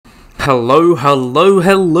Hello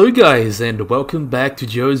guys, and welcome back to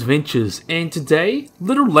Joe's Ventures. And today, a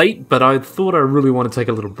little late, but I thought I really want to take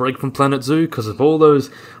a little break from Planet Zoo because of all those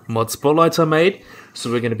mod spotlights I made. So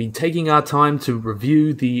we're going to be taking our time to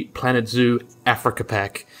review the Planet Zoo Africa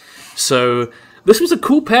pack. So this was a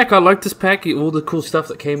cool pack. I liked this pack, all the cool stuff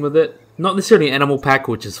that came with it. Not necessarily an animal pack,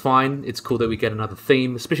 which is fine. It's cool that we get another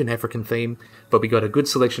theme, especially an African theme. But we got a good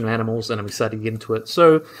selection of animals, and I'm excited to get into it.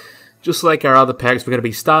 So just like our other packs, we're going to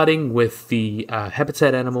be starting with the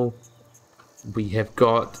habitat animal. We have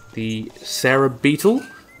got the Scarab Beetle,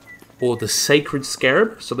 or the Sacred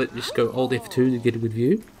Scarab. So let's just go Alt F2 to get a good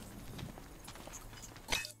view.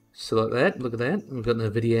 So like that, look at that. We've got the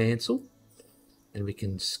video Ansel. And we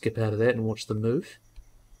can skip out of that and watch them move.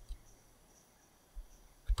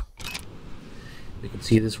 We can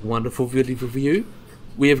see this wonderful, beautiful view.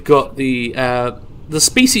 We have got the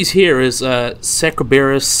species here is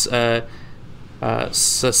Sacraberus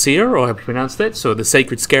sacere, or how you pronounce that, so the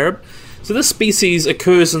Sacred Scarab. So this species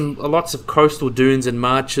occurs in lots of coastal dunes and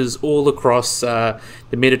marshes all across the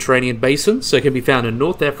Mediterranean basin. So it can be found in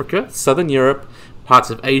North Africa, Southern Europe, parts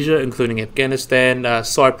of Asia, including Afghanistan,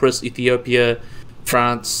 Cyprus, Ethiopia,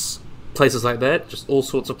 France, places like that. Just all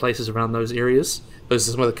sorts of places around those areas. Those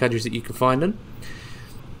are some of the countries that you can find in.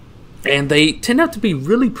 And they tend out to be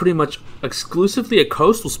really pretty much exclusively a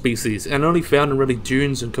coastal species and only found in really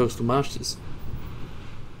dunes and coastal marshes.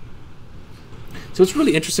 So what's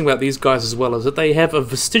really interesting about these guys as well is that they have a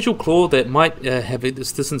vestigial claw that might have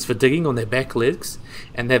this distance for digging on their back legs,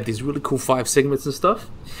 and they have these really cool 5 segments and stuff.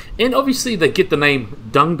 And obviously they get the name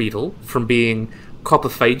dung beetle from being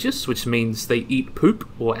coprophagus, which means they eat poop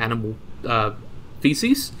or animal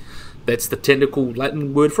feces. That's the technical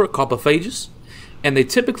Latin word for it, coprophagus. And they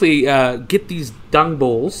typically get these dung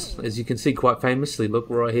balls, as you can see quite famously, look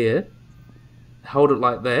right here. Hold it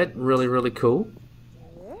like that, really, really cool.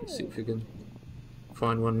 Let's see if we can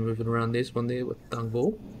find one moving around. There's one there with dung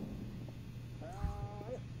ball.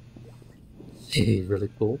 Really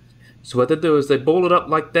cool. So what they do is they ball it up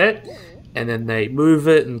like that, and then they move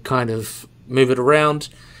it and kind of move it around.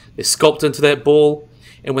 They sculpt into that ball,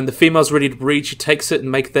 and when the female's ready to breed, she takes it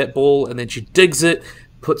and makes that ball, and then she digs it,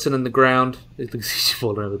 puts it in the ground. She's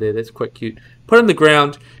falling over there, that's quite cute. Put it in the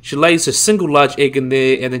ground, she lays a single large egg in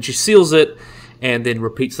there, and then she seals it, and then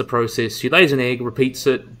repeats the process. She lays an egg, repeats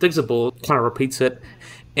it, digs a ball, kind of repeats it,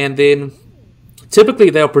 and then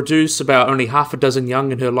typically they'll produce about only half a dozen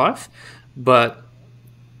young in her life, but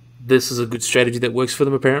this is a good strategy that works for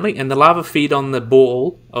them apparently, and the larvae feed on the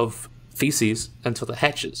ball of feces until it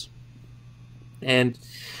hatches. And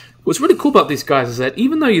what's really cool about these guys is that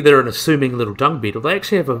even though they're an assuming little dung beetle, they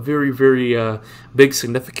actually have a very, very big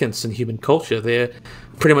significance in human culture. They're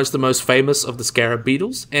pretty much the most famous of the scarab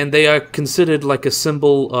beetles, and they are considered like a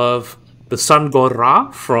symbol of the sun god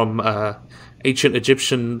Ra from ancient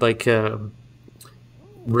Egyptian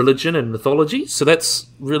religion and mythology. So that's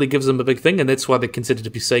really gives them a big thing, and that's why they're considered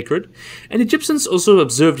to be sacred. And Egyptians also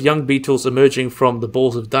observed young beetles emerging from the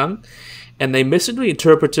balls of dung, and they mistakenly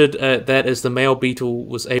interpreted that as the male beetle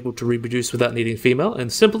was able to reproduce without needing a female,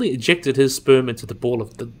 and simply ejected his sperm into the ball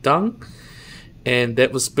of the dung. And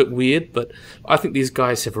that was a bit weird, but I think these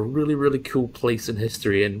guys have a really, really cool place in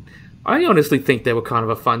history, and I honestly think they were kind of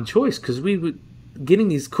a fun choice, because we were getting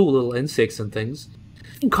these cool little insects and things.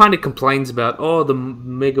 And kind of complains about, oh, the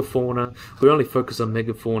megafauna, we only focus on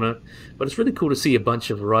megafauna, but it's really cool to see a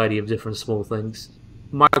bunch of variety of different small things.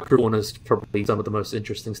 Microfauna is probably some of the most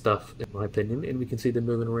interesting stuff, in my opinion, and we can see them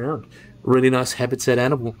moving around. Really nice habitat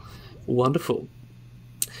animal. Wonderful.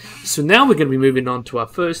 So now we're going to be moving on to our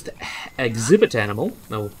first exhibit animal.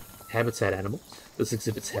 No, habitat animal. This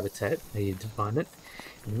exhibit's habitat, how you define it.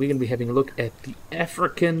 And we're going to be having a look at the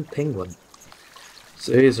African penguin.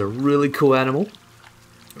 So here's a really cool animal.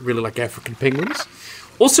 I really like African penguins.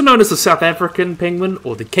 Also known as the South African penguin,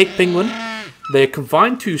 or the Cape penguin. They're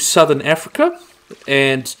confined to southern Africa.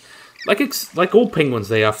 And like all penguins,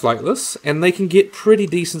 they are flightless, and they can get pretty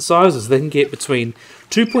decent sizes. They can get between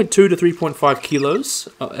 2.2 to 3.5 kilos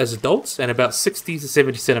as adults, and about 60 to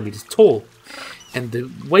 70 centimeters tall. And the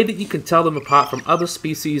way that you can tell them apart from other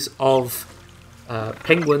species of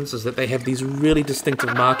penguins is that they have these really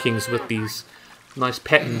distinctive markings with these nice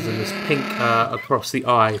patterns and this pink across the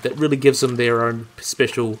eye that really gives them their own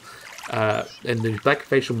special. And the black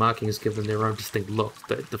facial markings give them their own distinct look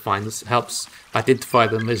that define this, helps identify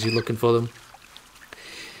them as you're looking for them.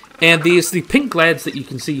 And there's the pink glands that you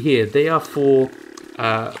can see here. They are for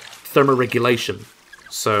thermoregulation,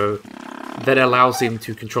 so that allows them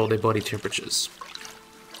to control their body temperatures.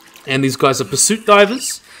 And these guys are pursuit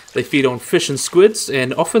divers. They feed on fish and squids,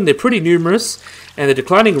 and often they're pretty numerous, and they're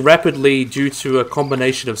declining rapidly due to a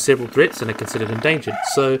combination of several threats and are considered endangered.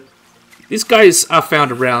 So these guys are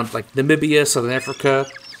found around like Namibia, Southern Africa,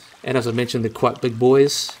 and as I mentioned, they're quite big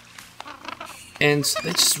boys. And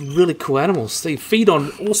they're just really cool animals. They feed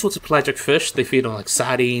on all sorts of pelagic fish. They feed on like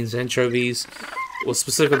sardines, anchovies, or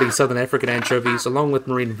specifically Southern African anchovies, along with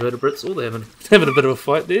marine invertebrates. Oh, they're having a bit of a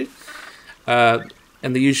fight there.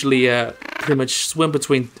 And they usually pretty much swim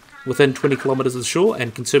within 20 kilometers of the shore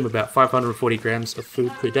and consume about 540 grams of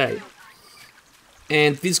food per day.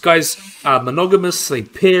 And these guys are monogamous. They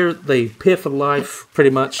pair for life, pretty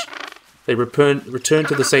much. They return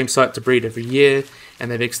to the same site to breed every year, and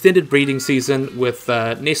they have extended breeding season with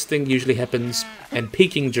nesting usually happens and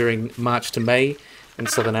peaking during March to May in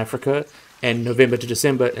Southern Africa and November to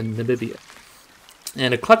December in Namibia.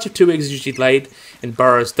 And a clutch of 2 eggs is usually laid in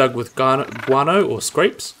burrows dug with guano or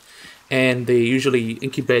scrapes, and they're usually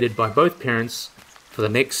incubated by both parents for the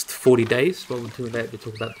next 40 days. Well, until that, we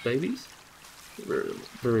talk about the babies. Very,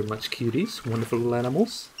 very much cuties, wonderful little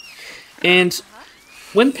animals. And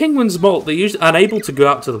when penguins molt, they're usually unable to go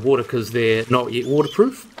out to the water because they're not yet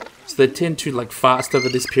waterproof. So they tend to fast over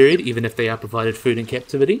this period, even if they are provided food in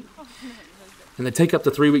captivity. And they take up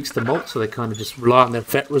to 3 weeks to molt, so they kind of just rely on their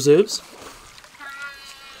fat reserves.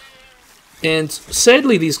 And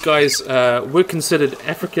sadly, these guys were considered,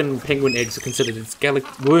 African penguin eggs are considered,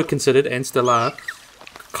 were considered and still are,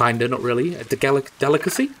 kinda, not really, a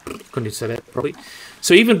delicacy. Couldn't say that properly.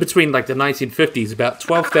 So even between the 1950s, about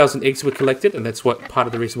 12,000 eggs were collected, and that's part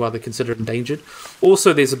of the reason why they're considered endangered.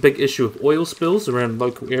 Also, there's a big issue of oil spills around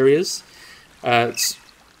local areas.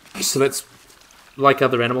 So that's, like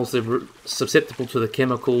other animals, they're susceptible to the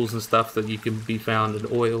chemicals and stuff that you can be found in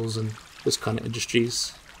oils and this kind of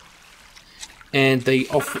industries. And they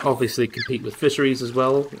obviously compete with fisheries as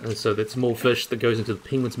well, and so that's more fish that goes into the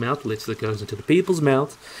penguin's mouth, less that goes into the people's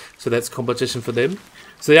mouth, so that's competition for them.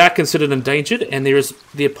 So they are considered endangered, and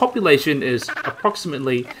their population is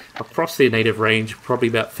approximately, across their native range, probably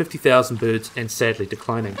about 50,000 birds, and sadly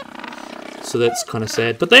declining. So that's kind of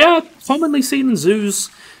sad. But they are commonly seen in zoos,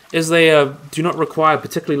 as they do not require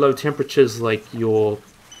particularly low temperatures like your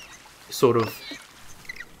sort of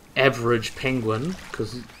average penguin,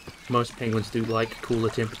 because most penguins do like cooler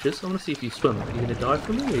temperatures. I want to see if you swim. Are you going to dive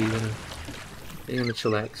from it, or are you going to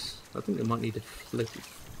chillax? I think they might need to flick it.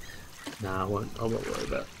 Nah, I won't worry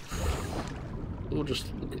about it. We'll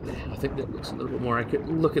just look at that. I think that looks a little bit more accurate.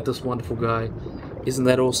 Look at this wonderful guy. Isn't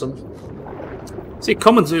that awesome? See,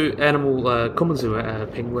 common zoo penguin,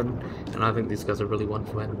 and I think these guys are really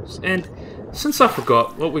wonderful animals. And since I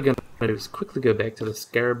forgot, what we're going to do is quickly go back to the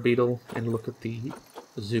scarab beetle and look at the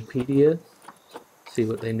Zoopedia. See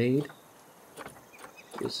what they need.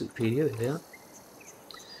 Here's Zoopedia, there they are.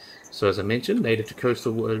 So as I mentioned, native to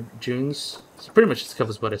coastal dunes. So pretty much just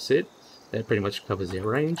covers what I said. That pretty much covers their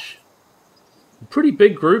range. A pretty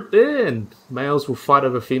big group there, and males will fight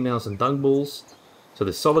over females in dung balls. So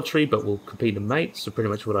they're solitary, but will compete in mates. So pretty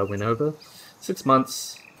much what I went over. 6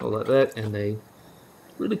 months, all like that, and they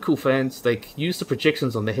really cool fans. They use the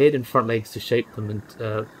projections on the head and front legs to shape them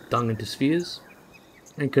into dung into spheres,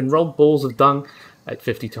 and can roll balls of dung at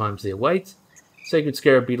 50 times their weight. Sacred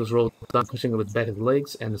Scarab Beetles roll dung, pushing it with the back of the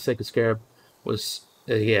legs, and the Sacred Scarab was,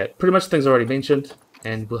 pretty much things I already mentioned.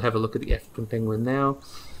 And we'll have a look at the African penguin now,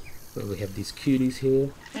 where we have these cuties here.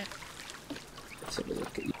 Let's have a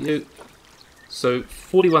look at you. So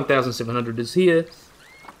 41,700 is here.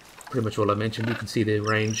 Pretty much all I mentioned. You can see their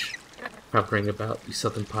range covering about the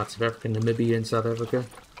southern parts of Africa, Namibia and South Africa.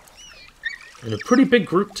 And a pretty big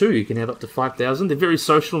group too. You can have up to 5,000. They're very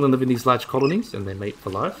social and live in these large colonies, and they mate for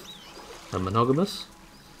life. They're monogamous,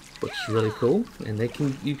 which is really cool. And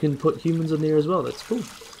you can put humans in there as well. That's cool.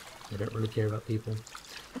 They don't really care about people.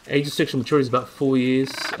 Age of sexual maturity is about 4 years.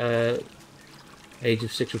 Age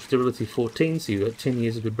of sexual sterility 14, so you've got 10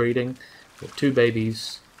 years of good breeding. Got 2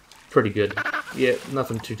 babies. Pretty good. Yeah,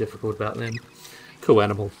 nothing too difficult about them. Cool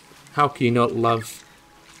animal. How can you not love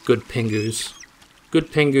good pengus? Good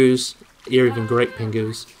pengus, or even great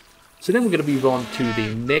pengus. So then we're going to move on to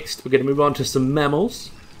the next. We're going to move on to some mammals.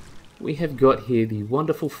 We have got here the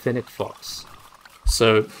wonderful Fennec Fox.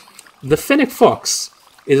 So, the Fennec Fox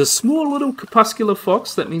is a small little crepuscular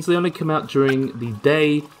fox. That means they only come out during the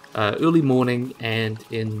day, early morning, and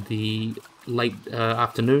in the late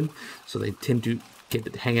afternoon. So they tend to get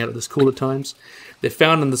to hang out at this cooler times. They're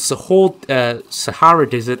found in the Sahara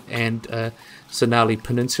Desert and Sinai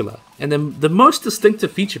Peninsula. And then the most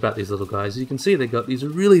distinctive feature about these little guys, you can see they've got these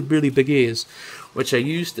really, really big ears, which are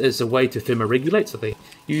used as a way to thermoregulate. So they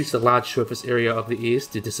use the large surface area of the ears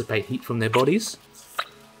to dissipate heat from their bodies.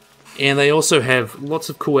 And they also have lots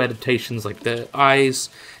of cool adaptations like their eyes,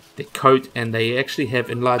 their coat, and they actually have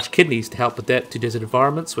enlarged kidneys to help adapt to desert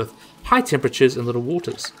environments with high temperatures and little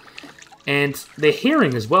waters. And their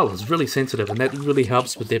hearing as well is really sensitive, and that really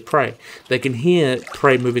helps with their prey. They can hear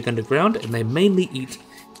prey moving underground, and they mainly eat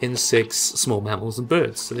insects, small mammals, and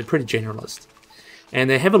birds, so they're pretty generalist. And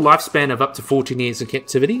they have a lifespan of up to 14 years in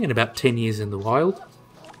captivity and about 10 years in the wild.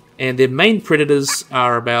 And their main predators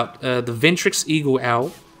are about the Ventrix eagle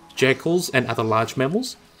owl, jackals, and other large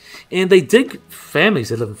mammals. And they dig families.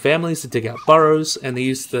 They live in families. They dig out burrows, and they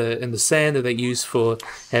use in the sand that they use for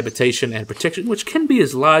habitation and protection, which can be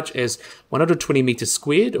as large as 120 meters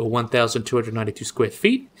squared or 1,292 square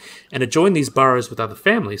feet, and adjoin these burrows with other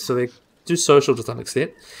families. So they do social to some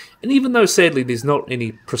extent. And even though sadly there's not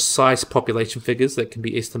any precise population figures that can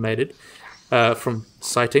be estimated from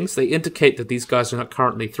sightings, they indicate that these guys are not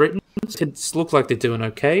currently threatened. It looks like they're doing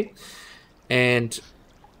okay, and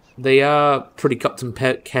they are pretty common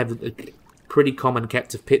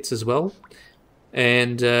captive pets as well,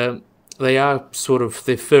 and they are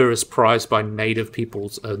their fur is prized by native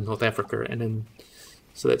peoples in North Africa,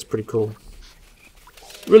 so that's pretty cool.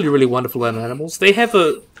 Really, really wonderful animals. They have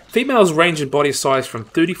females range in body size from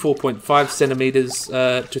 34.5 centimeters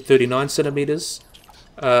to 39 centimeters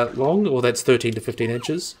long, or that's 13 to 15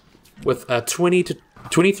 inches, with a 23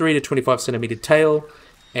 to 25 centimeter tail,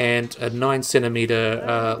 and a 9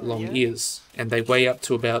 centimeter long ears, and they weigh up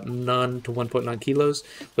to about 9 to 1.9 kilos,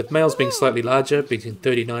 with males being slightly larger, between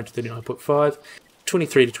 39 to 39.5,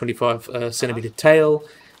 23 to 25 centimeter tail,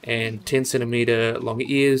 and 10 centimeter long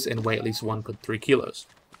ears, and weigh at least 1.3 kilos.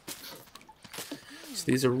 So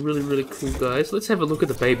these are really, really cool guys. Let's have a look at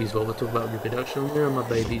the babies while we talk about reproduction. Where are my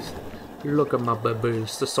babies? Look at my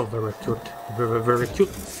babies. They're so very cute. Very, very cute.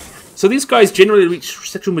 So these guys generally reach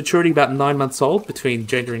sexual maturity about 9 months old, between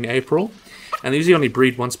January and April, and they usually only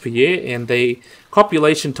breed once per year, and the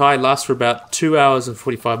copulation time lasts for about 2 hours and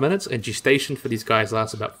 45 minutes, and gestation for these guys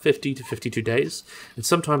lasts about 50 to 52 days, and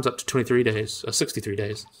sometimes up to 23 days, or 63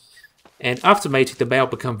 days. And after mating, the male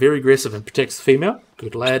becomes very aggressive and protects the female,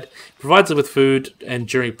 good lad, provides her with food and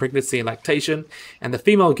during pregnancy and lactation, and the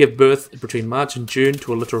female will give birth between March and June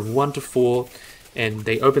to a litter of 1 to 4, and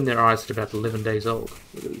they open their eyes at about 11 days old.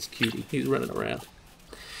 Look at this cutie, he's running around.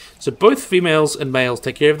 So both females and males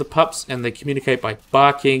take care of the pups, and they communicate by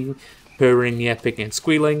barking, purring, yapping, and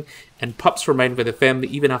squealing, and pups remain with their family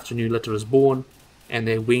even after a new litter is born, and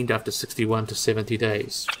they're weaned after 61 to 70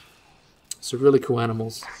 days. So really cool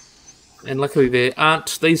animals. And luckily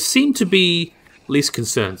they seem to be least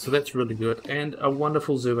concerned, so that's really good. And a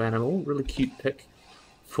wonderful zoo animal, really cute pick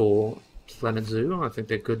for Planet Zoo. I think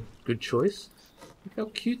they're good choice. Look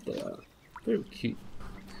how cute they are. Very cute.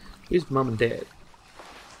 Where's mum and dad?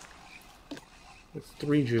 There's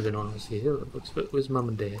 3 juveniles here. Where's mum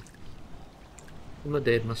and dad? Mum and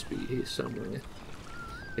dad must be here somewhere.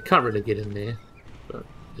 They can't really get in there, but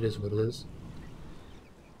it is what it is.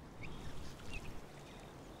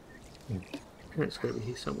 Parents gotta be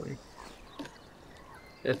here somewhere.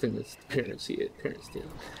 I think that's the parents here. Parents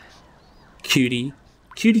down. Cutie.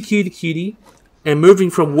 Cutie, cutie, cutie. And moving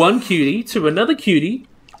from one cutie to another cutie,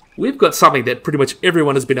 we've got something that pretty much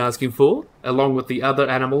everyone has been asking for, along with the other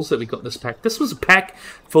animals that we got in this pack. This was a pack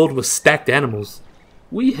filled with stacked animals.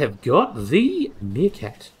 We have got the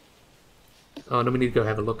Meerkat. Oh, no, we need to go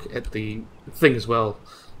have a look at the thing as well.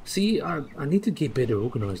 See, I need to get better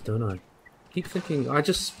organised, don't I? Keep thinking, I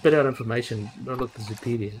just spit out information. I look at the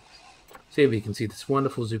Zoopedia. See if you can see this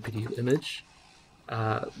wonderful Zoopedia image.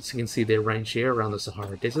 So you can see their range here around the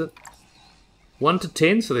Sahara Desert. 1 to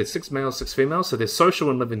 10, so there's 6 males, 6 females, so they're social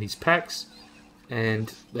and live in these packs,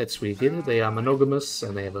 and that's where you get it. They are monogamous,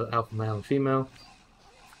 and they have an alpha male and female.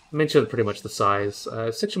 I mentioned pretty much the size.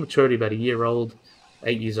 Sexual maturity about a year old,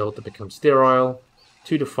 8 years old to become sterile,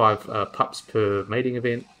 2 to 5 pups per mating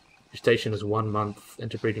event. Gestation is 1 month,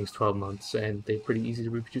 interbreeding is 12 months, and they're pretty easy to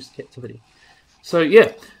reproduce in captivity. So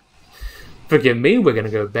yeah, forgive me, we're going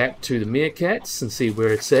to go back to the meerkats and see where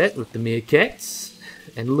it's at with the meerkats.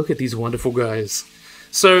 And look at these wonderful guys.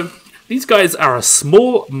 So, these guys are a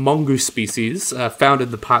small mongoose species found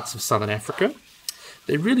in the parts of southern Africa.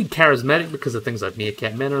 They're really charismatic because of things like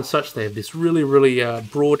meerkat manner and such. They have this really, really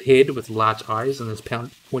broad head with large eyes and this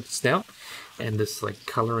pointed snout. And this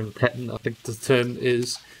colouring pattern, I think the term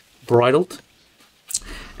is bridled.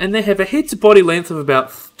 And they have a head to body length of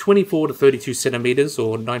about 24 to 32 centimeters,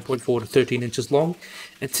 or 9.4 to 13 inches long,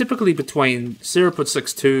 and typically between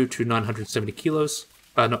 0.62 to 970 kilos.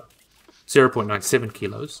 No, 0.97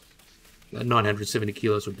 kilos. 970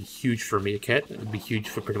 kilos would be huge for a meerkat. It would be huge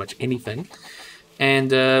for pretty much anything.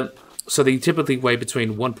 And so they typically weigh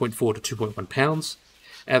between 1.4 to 2.1 pounds.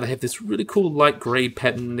 They have this really cool light grey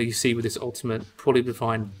pattern that you see with this ultimate, poorly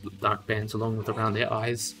defined dark bands along with around their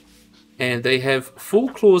eyes. And they have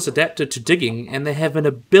 4 claws adapted to digging, and they have an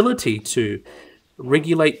ability to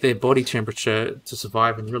regulate their body temperature to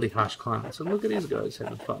survive in really harsh climates. So look at these guys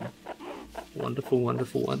having fun. Wonderful,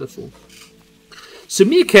 wonderful, wonderful. So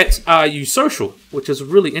meerkats are eusocial, which is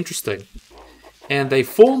really interesting. And they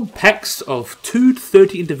form packs of 2 to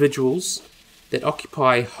 30 individuals that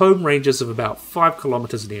occupy home ranges of about 5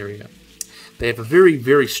 kilometers in area. They have a very,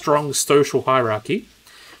 very strong social hierarchy,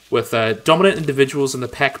 with dominant individuals in the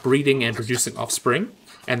pack breeding and producing offspring,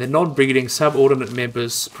 and the non-breeding subordinate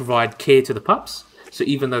members provide care to the pups. So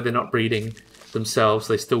even though they're not breeding themselves,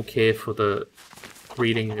 they still care for the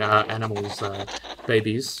breeding animals'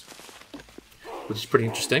 babies, which is pretty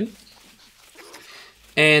interesting.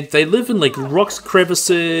 And they live in like rocks,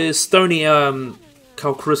 crevices, stony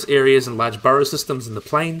calcareous areas, and large burrow systems in the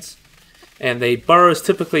plains. And they burrows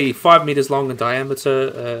typically 5 meters long in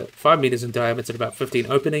diameter, 5 meters in diameter, about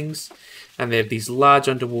 15 openings. And they have these large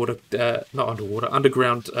underground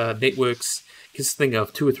networks consisting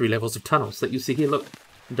of 2 or 3 levels of tunnels that you see here. Look,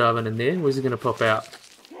 diving in there. Where's he going to pop out?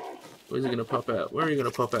 Where's he going to pop out? Where are you going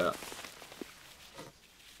to pop out?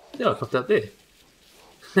 Yeah, I popped out there.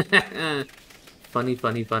 Funny,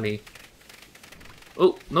 funny, funny.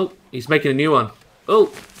 Oh, no, he's making a new one.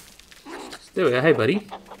 Oh, there we go. Hey, buddy.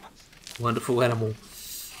 Wonderful animal.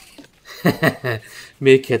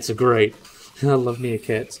 Meerkats are great. I love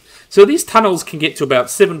meerkats. So these tunnels can get to about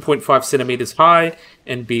 7.5 centimeters high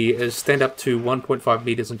and stand up to 1.5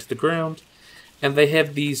 meters into the ground. And they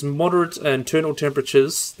have these moderate internal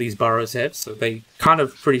temperatures, these burrows have, so they kind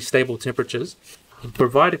of pretty stable temperatures, and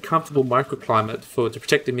provide a comfortable microclimate to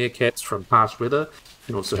protect the meerkats from harsh weather,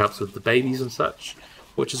 and also helps with the babies and such,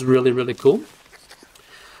 which is really, really cool.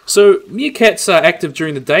 So meerkats are active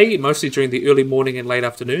during the day, mostly during the early morning and late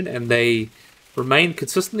afternoon, and they remain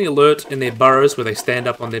consistently alert in their burrows where they stand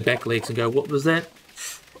up on their back legs and go, "What was that?"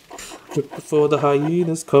 "Before the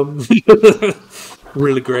hyenas come."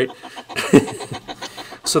 Really great.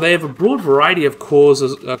 So they have a broad variety of calls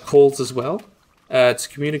as well to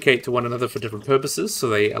communicate to one another for different purposes. So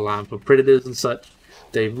they alarm for predators and such.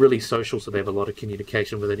 They're really social, so they have a lot of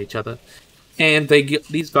communication within each other. And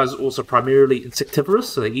these guys are also primarily insectivorous,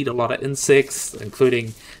 so they eat a lot of insects,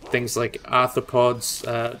 including things like arthropods,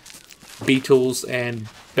 beetles, and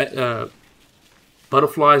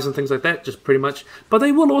butterflies and things like that, just pretty much. But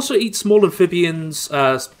they will also eat small amphibians,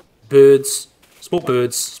 small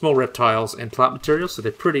birds, small reptiles, and plant materials, so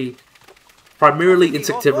they're pretty primarily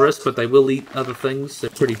insectivorous, but they will eat other things. They're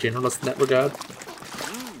pretty generalist in that regard.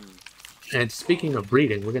 And speaking of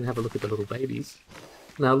breeding, we're going to have a look at the little babies.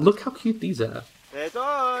 Now look how cute these are.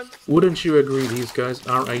 Wouldn't you agree these guys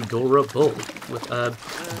are adorable with a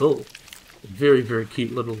bull? Very, very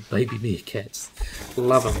cute little baby meerkats.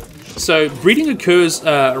 Love them. So breeding occurs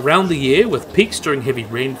around the year with peaks during heavy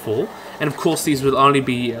rainfall. And of course these will only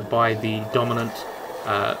be by the dominant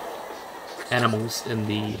animals in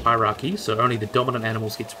the hierarchy. So only the dominant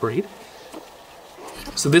animals get to breed.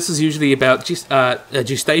 So this is usually about a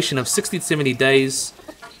gestation of 60 to 70 days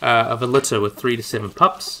of a litter with 3 to 7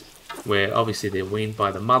 pups, where obviously they're weaned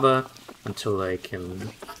by the mother until they can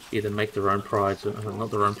either make their own pride, not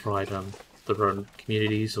their own pride, their own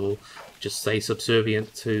communities, or just stay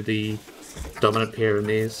subservient to the dominant pair in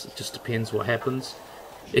theirs. It just depends what happens.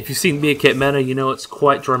 If you've seen Meerkat Manor, you know it's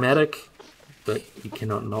quite dramatic, but you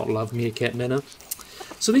cannot not love Meerkat Manor.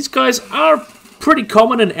 So these guys are pretty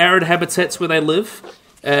common in arid habitats where they live.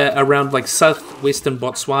 Around like southwestern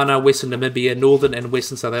Botswana, western Namibia, northern and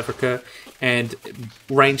western South Africa, and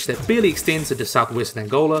range that barely extends into southwestern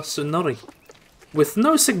Angola, so with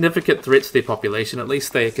no significant threat to their population. At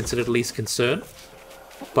least they are considered least concern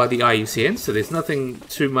by the IUCN, so there's nothing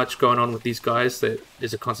too much going on with these guys that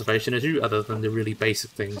is a conservation issue, other than the really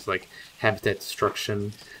basic things like habitat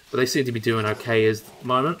destruction, but they seem to be doing okay at the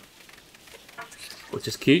moment, which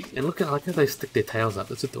is cute. And look at how they stick their tails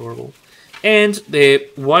up, it's adorable. And they're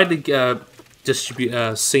widely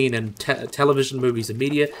seen in television, movies, and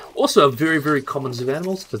media. Also a very, very common zoo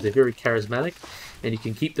animals because they're very charismatic, and you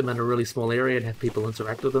can keep them in a really small area and have people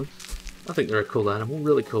interact with them. I think they're a cool animal,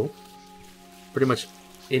 really cool. Pretty much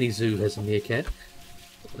any zoo has a meerkat.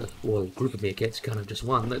 Well, a group of meerkats, kind of just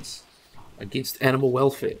one that's against animal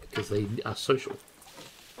welfare because they are social.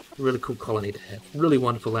 Really cool colony to have. Really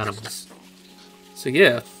wonderful animals. So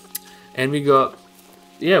yeah, and we got...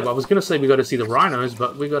 Yeah, well, I was going to say we got to see the rhinos,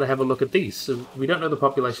 but we got to have a look at these. So we don't know the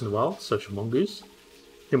population of the wild, social mongoose,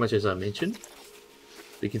 pretty much as I mentioned.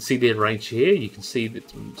 You can see their range here. You can see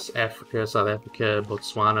that Africa, South Africa,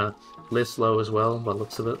 Botswana, less low as well, by the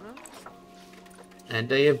looks of it. And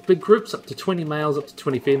they have big groups, up to 20 males, up to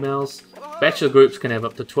 20 females. Bachelor groups can have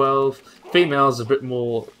up to 12. Females a bit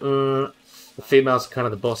more... the females are kind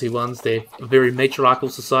of the bossy ones. They're a very matriarchal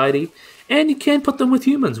society. And you can put them with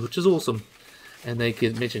humans, which is awesome. And they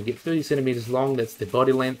can get 30 centimeters long, that's their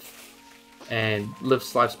body length. And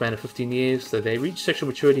lifespan of 15 years. So they reach sexual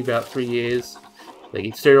maturity about 3 years. They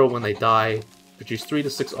get sterile when they die. Produce 3 to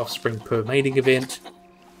 6 offspring per mating event.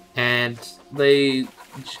 And they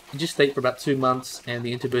gestate for about 2 months, and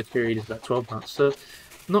the interbirth period is about 12 months. So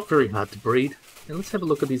not very hard to breed. And let's have a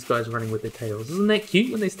look at these guys running with their tails. Isn't that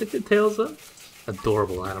cute when they stick their tails up?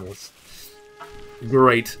 Adorable animals.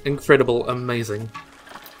 Great, incredible, amazing.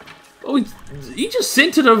 Oh, he just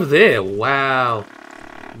sent it over there. Wow.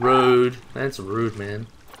 Rude. That's rude, man.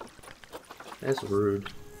 That's rude.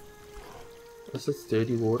 Is this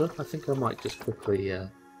dirty water? I think I might just quickly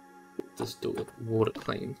just do a water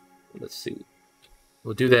clean. Let's see.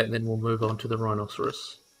 We'll do that and then we'll move on to the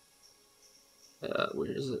rhinoceros. Where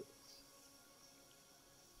is it?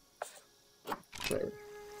 Okay.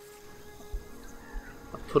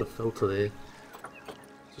 I'll put a filter there.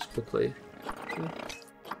 Just quickly.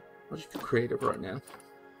 I'll just be creative right now.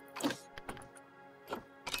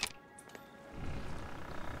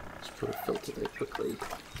 Just put a filter there quickly.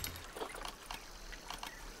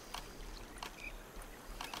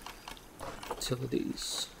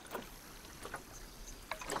 Utilities.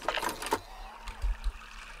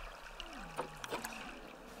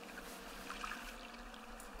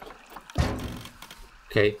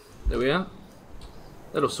 Okay, there we are.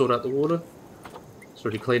 That'll sort out the water. It's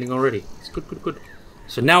already cleaning already. It's good, good, good.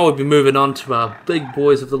 So now we'll be moving on to our big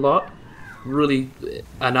boys of the lot. Really,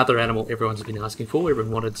 another animal everyone's been asking for.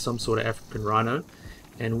 Everyone wanted some sort of African rhino.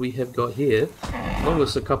 And we have got here, along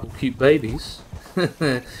with a couple cute babies.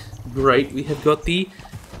 Great, we have got the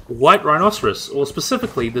White Rhinoceros. Or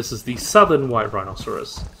specifically, this is the southern White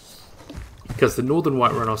Rhinoceros. Because the northern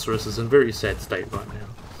White Rhinoceros is in a very sad state right now.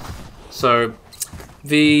 So,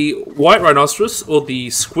 the White Rhinoceros, or the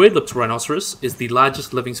square-lipped rhinoceros, is the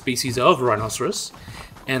largest living species of rhinoceros,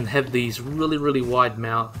 and have these really, really wide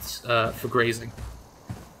mouths for grazing.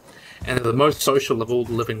 And they're the most social of all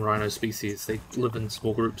the living rhino species. They live in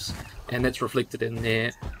small groups, and that's reflected in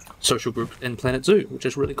their social group in Planet Zoo, which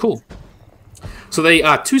is really cool. So they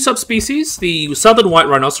are 2 subspecies. The southern White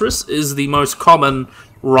Rhinoceros is the most common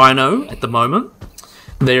rhino at the moment.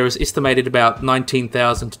 There is estimated about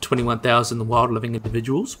 19,000 to 21,000 wild living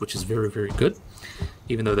individuals, which is very, very good,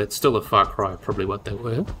 even though that's still a far cry of probably what they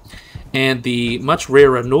were. And the much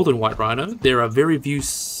rarer northern white rhino, there are very few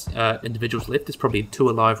individuals left. There's probably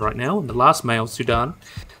 2 alive right now, and the last male, Sudan,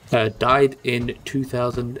 died in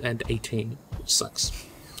 2018, which sucks.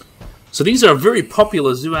 So these are a very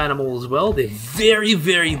popular zoo animal as well. They're very,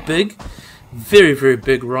 very big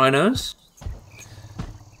rhinos.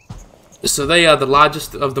 So they are the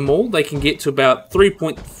largest of them all. They can get to about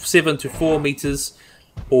 3.7 to 4 meters,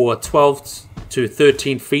 or 12 to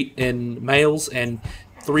 13 feet in males, and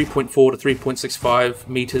 3.4 to 3.65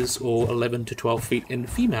 meters, or 11 to 12 feet in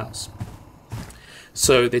females.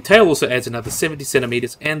 So their tail also adds another 70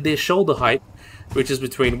 centimeters, and their shoulder height, which is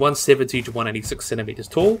between 170 to 186 centimeters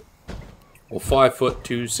tall, or 5 foot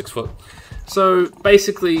to 6 foot. So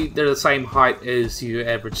basically, they're the same height as your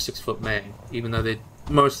average 6 foot man, even though they're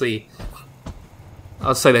mostly,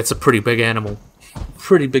 I'll say that's a pretty big animal.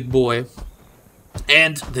 Pretty big boy.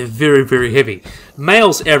 And they're very, very heavy.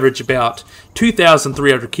 Males average about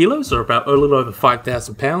 2,300 kilos, or about a little over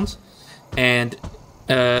 5,000 pounds. And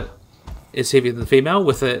is heavier than the female,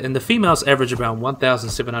 and the females average about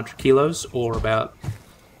 1,700 kilos, or about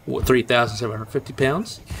 3,750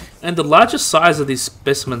 pounds. And the largest size of these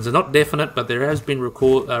specimens are not definite, but there has been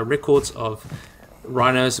records of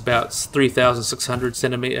rhinos about 3,600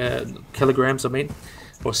 kilograms, or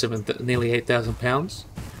nearly 8,000 pounds,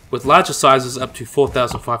 with larger sizes up to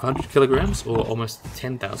 4,500 kilograms, or almost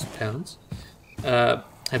 10,000 pounds,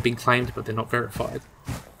 have been claimed, but they're not verified.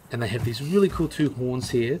 And they have these really cool 2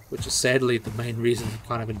 horns here, which is sadly the main reason they're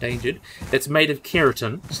kind of endangered. That's made of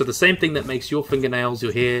keratin, so the same thing that makes your fingernails,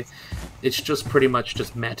 your hair, it's just pretty much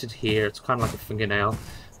just matted hair. It's kind of like a fingernail.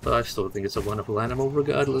 But I still think it's a wonderful animal,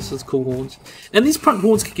 regardless. It's cool horns. And these front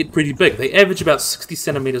horns can get pretty big. They average about 60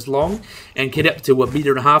 centimeters long and get up to 1.5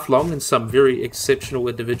 meters long in some very exceptional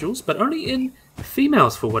individuals, but only in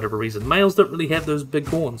females for whatever reason. Males don't really have those big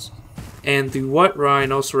horns. And the White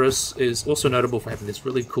Rhinoceros is also notable for having this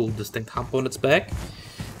really cool, distinct hump on its back,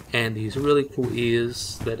 and these really cool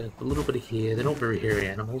ears that have a little bit of hair. They're not very hairy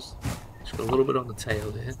animals. Just got a little bit on the tail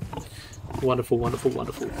there. Wonderful, wonderful,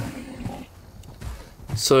 wonderful.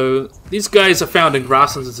 So these guys are found in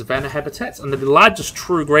grasslands and savanna habitats, and they're the largest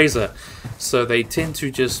true grazer. So they tend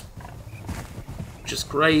to just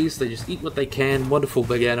graze, they just eat what they can, wonderful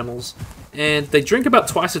big animals. And they drink about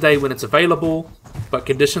twice a day when it's available, but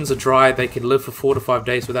conditions are dry, they can live for 4 to 5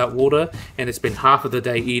 days without water, and they spend half of the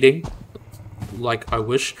day eating, like I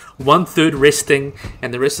wish, 1/3 resting,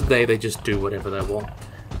 and the rest of the day they just do whatever they want.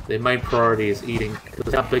 Their main priority is eating.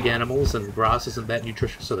 Without big animals, and grass isn't that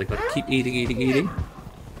nutritious, so they gotta keep eating.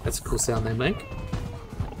 That's a cool sound they make.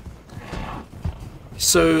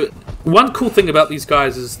 So, one cool thing about these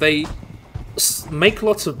guys is they make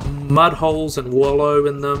lots of mud holes and wallow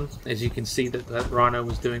in them, as you can see that rhino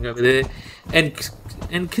was doing over there.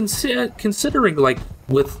 And considering, like,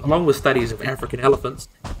 along with studies of African elephants,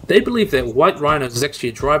 they believe that white rhinos is actually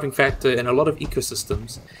a driving factor in a lot of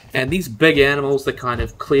ecosystems. And these big animals, they kind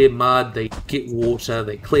of clear mud, they get water,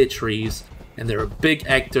 they clear trees, and they're a big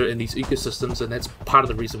actor in these ecosystems, and that's part of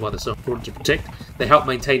the reason why they're so important to protect. They help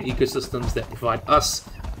maintain ecosystems that provide us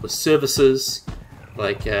with services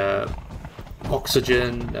like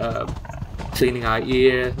oxygen, cleaning our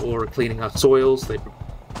air, or cleaning our soils. They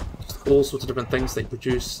all sorts of different things. They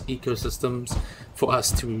produce ecosystems for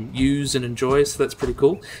us to use and enjoy, so that's pretty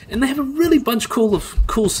cool. And they have a really bunch of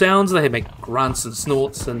cool sounds. They make grunts and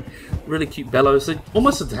snorts and really cute bellows. They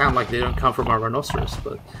almost sound like they don't come from a rhinoceros,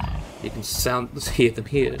 but you can hear them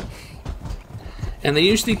here. And they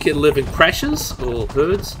usually can live in crashes or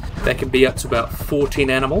herds that can be up to about 14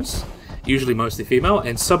 animals, usually mostly female,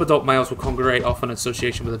 and subadult males will congregate often in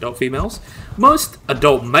association with adult females. Most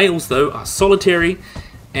adult males, though, are solitary,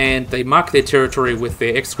 and they mark their territory with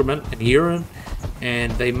their excrement and urine,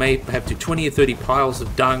 and they may have to 20 or 30 piles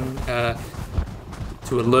of dung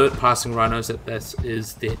to alert passing rhinos that this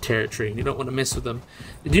is their territory, and you don't want to mess with them.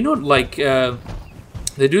 They do not like...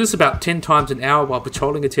 they do this about 10 times an hour while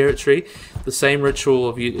patrolling a territory. The same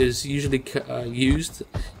ritual is usually used,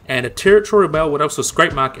 and a territorial male would also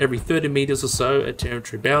scrape mark every 30 meters or so a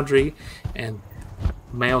territory boundary, and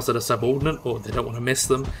males that are subordinate or they don't want to mess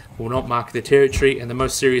them will not mark their territory, and the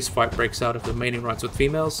most serious fight breaks out if the mating rights with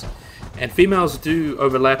females. And females do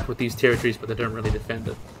overlap with these territories, but they don't really defend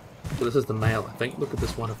it. So this is the male, I think. Look at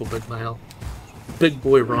this wonderful big male. Big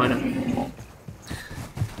boy rhino.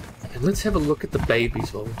 And let's have a look at the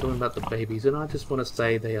babies while we're talking about the babies. And I just want to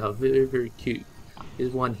say they are very, very cute.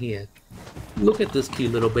 There's one here. Look at this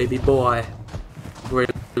cute little baby boy.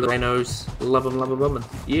 Red rhinos. Love him, love him, love him.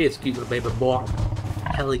 Yeah, it's a cute little baby boy.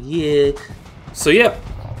 Hell yeah. So yeah.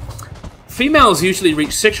 Females usually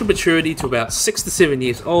reach sexual maturity to about 6 to 7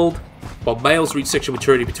 years old, while males reach sexual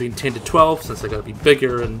maturity between 10 to 12, since they've got to be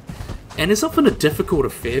bigger, and it's often a difficult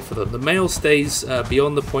affair for them. The male stays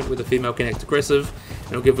beyond the point where the female can act aggressive,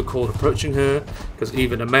 and will give a call approaching her, because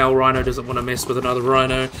even a male rhino doesn't want to mess with another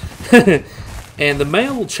rhino. And the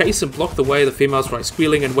male will chase and block the way of the females by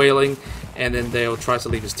squealing and wailing, and then they'll try to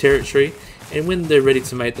leave his territory. And when they're ready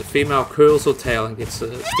to mate, the female curls her tail and gets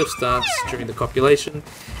a stiff stance during the copulation.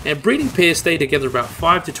 And breeding pairs stay together about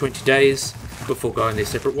 5 to 20 days before going their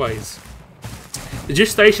separate ways. The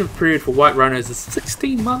gestation period for white rhinos is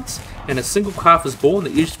 16 months, and a single calf is born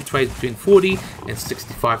that usually weighs between 40 and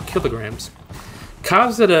 65 kilograms.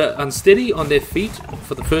 Calves that are unsteady on their feet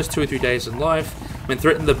for the first 2 or 3 days in life, when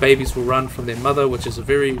threatened, the babies will run from their mother, run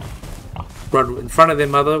in front of their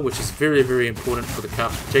mother, which is very, very important for the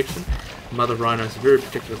calf's protection. Mother rhinos are very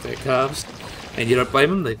protective of their calves, and you don't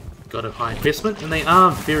blame them. They've got a high investment, and they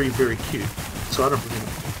are very, very cute. So I don't blame them.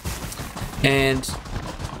 And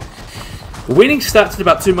weaning starts at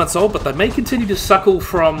about 2 months old, but they may continue to suckle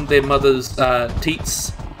from their mother's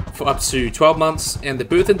teats for up to 12 months, and the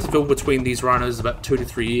birth interval between these rhinos is about 2 to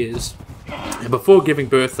 3 years. And before giving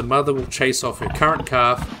birth, the mother will chase off her current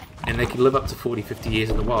calf, and they can live up to 40, 50 years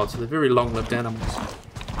in the wild, so they're very long-lived animals.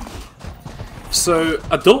 So,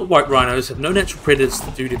 adult white rhinos have no natural predators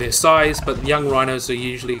due to their size, but young rhinos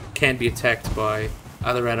can be attacked by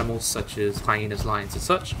other animals such as hyenas, lions and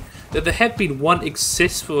such. There have been one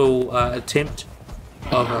successful attempt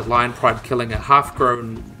of a lion pride killing a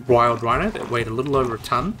half-grown wild rhino that weighed a little over a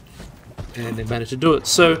ton, and they managed to do it.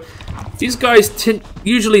 So these guys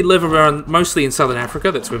usually live around mostly in southern Africa.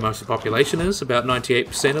 That's where most of the population is, about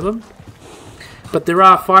 98% of them. But there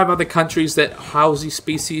are 5 other countries that house these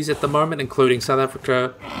species at the moment, including South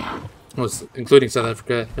Africa,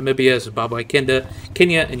 Namibia, Zimbabwe,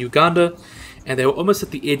 Kenya, and Uganda. And they were almost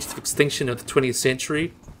at the edge of extinction of the 20th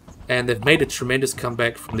century, and they've made a tremendous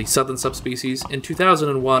comeback from the southern subspecies. In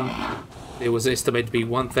 2001, there was estimated to be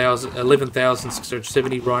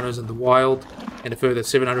 11,670 rhinos in the wild, and a further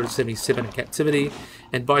 777 in captivity.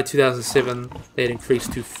 And by 2007, they had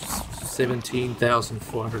increased to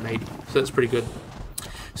 17,480. So that's pretty good.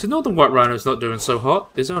 So northern white rhino is not doing so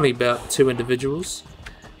hot. There's only about 2 individuals.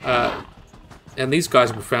 And these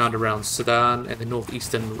guys were found around Sudan and the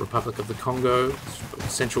northeastern Republic of the Congo,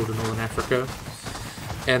 central to northern Africa.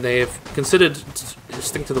 And they have considered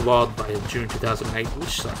extinct to the wild by June 2008,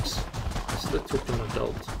 which sucks. So let's look at an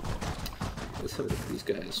adult. Let's have a look at these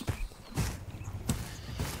guys.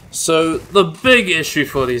 So the big issue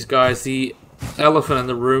for these guys, the elephant in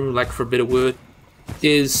the room, like for a better word,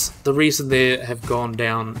 is the reason they have gone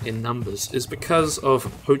down in numbers is because of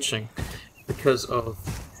poaching, because of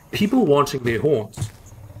people wanting their horns,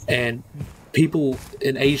 and people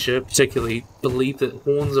in Asia particularly believe that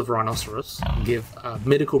horns of rhinoceros give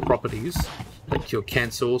medical properties that cure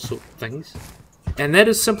cancer, all sorts of things, and that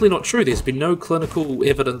is simply not true. There's been no clinical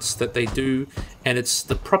evidence that they do, and it's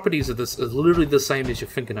the properties of this is literally the same as your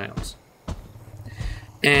fingernails.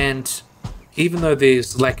 And even though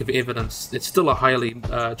there's lack of evidence, it's still a highly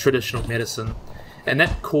traditional medicine. And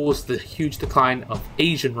that caused the huge decline of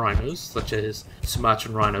Asian rhinos, such as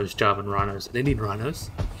Sumatran rhinos, Javan rhinos, and Indian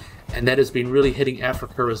rhinos. And that has been really hitting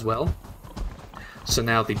Africa as well. So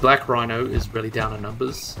now the black rhino is really down in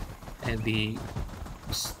numbers, and the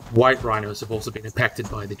white rhinos have also been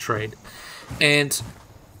impacted by the trade. And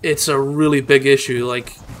it's a really big issue.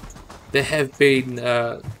 Like, there have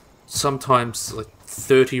been sometimes like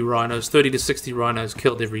 30 to 60 rhinos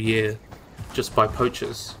killed every year just by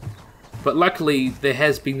poachers. But luckily, there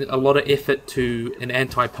has been a lot of effort in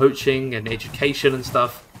anti-poaching and education and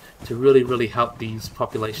stuff to really help these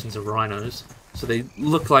populations of rhinos. So they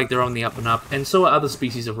look like they're on the up and up, and so are other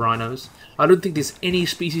species of rhinos. I don't think there's any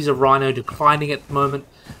species of rhino declining at the moment,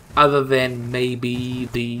 other than maybe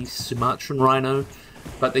the Sumatran rhino,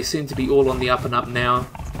 but they seem to be all on the up and up now.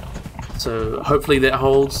 So hopefully that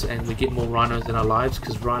holds and we get more rhinos in our lives,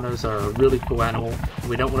 because rhinos are a really cool animal.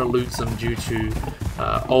 We don't want to lose them due to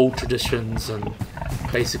old traditions, and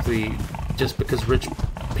basically just because rich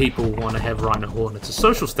people want to have rhino horn. It's a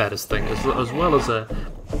social status thing as well as a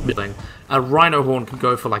thing. A rhino horn can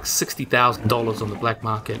go for like $60,000 on the black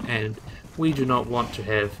market, and we do not want to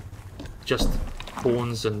have just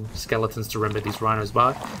horns and skeletons to remember these rhinos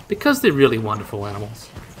by, because they're really wonderful animals.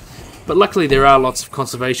 But luckily there are lots of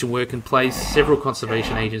conservation work in place. Several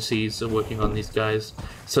conservation agencies are working on these guys,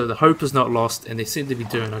 so the hope is not lost, and they seem to be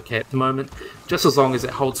doing okay at the moment, just as long as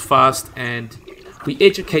it holds fast and we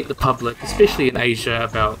educate the public, especially in Asia,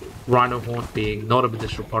 about rhino horn being not a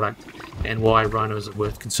medicinal product and why rhinos are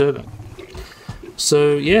worth conserving.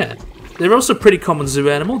 So yeah, they're also a pretty common zoo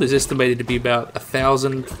animal. There's estimated to be about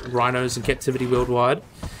 1,000 rhinos in captivity worldwide,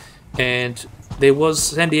 and there was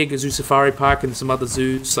San Diego Zoo Safari Park and some other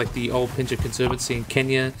zoos like the Old Pincher Conservancy in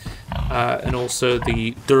Kenya, and also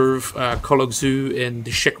the Derv Kolog Zoo in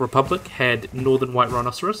the Czech Republic had northern white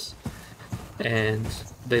rhinoceros, and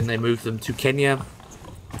then they moved them to Kenya,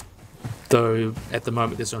 though at the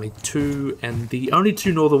moment there's only 2, and the only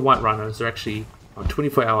 2 northern white rhinos are actually on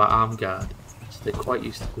 24-hour armed guard, so they're quite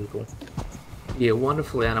used to people. Yeah,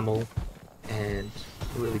 wonderful animal and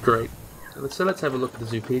really great. So let's have a look at the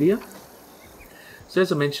Zoopedia. So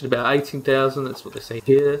as I mentioned, about 18,000, that's what they say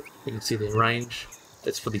here. You can see their range.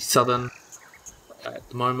 That's for the southern at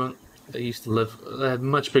the moment. They used to live, they had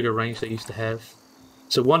much bigger range they used to have.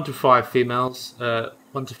 So 1 to 5 females,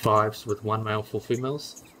 1 to 5s with 1 male, 4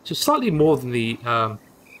 females. So slightly more than the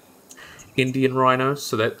Indian rhino,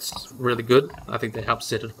 so that's really good. I think they help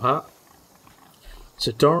set it apart.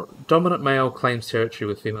 So dominant male claims territory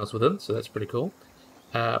with females within, so that's pretty cool.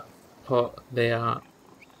 They are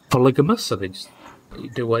polygamous, so they just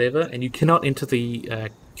do whatever, and you cannot enter the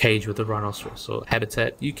cage with the rhinoceros or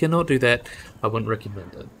habitat. You cannot do that. I wouldn't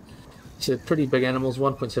recommend it. So pretty big animals,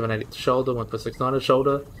 1.78 at the shoulder, 1.69 at the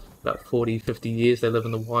shoulder, about 40-50 years they live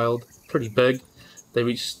in the wild, pretty big.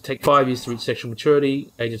 They take 5 years to reach sexual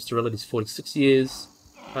maturity, age of sterility is 46 years,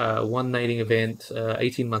 1 mating event,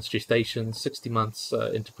 18 months gestation, 60 months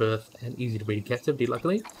into birth, and easy to breed in captivity,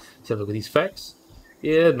 luckily. Let's have a look at these facts.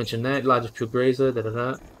 Yeah, I mentioned that, largest pure grazer,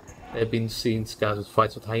 They've been seen scars with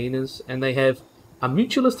fights with hyenas, and they have a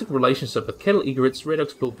mutualistic relationship with cattle egrets, red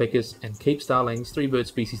ox peacockers, and cape starlings, 3 bird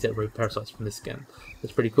species that root parasites from the skin.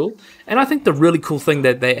 That's pretty cool. And I think the really cool thing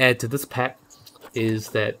that they add to this pack is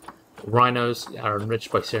that rhinos are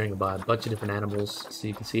enriched by sharing by a bunch of different animals. So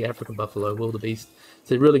you can see African buffalo, wildebeest.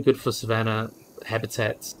 So they're really good for savanna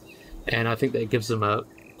habitats, and I think that gives them a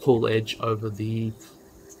cool edge over the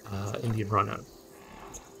Indian rhino.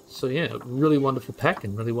 So yeah, really wonderful pack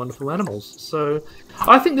and really wonderful animals. So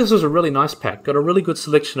I think this was a really nice pack. Got a really good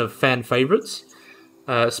selection of fan favourites,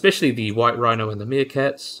 especially the white rhino and the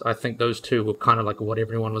meerkats. I think those 2 were kind of like what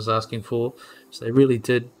everyone was asking for. So they really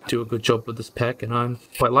did do a good job with this pack, and I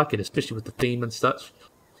quite like it, especially with the theme and such.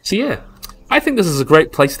 So yeah, I think this is a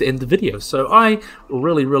great place to end the video. So I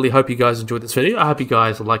really hope you guys enjoyed this video. I hope you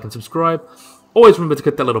guys will like and subscribe. Always remember to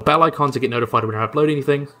click that little bell icon to get notified when I upload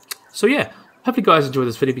anything. So yeah, hope you guys enjoyed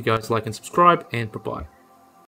this video. If you guys like and subscribe, and bye-bye.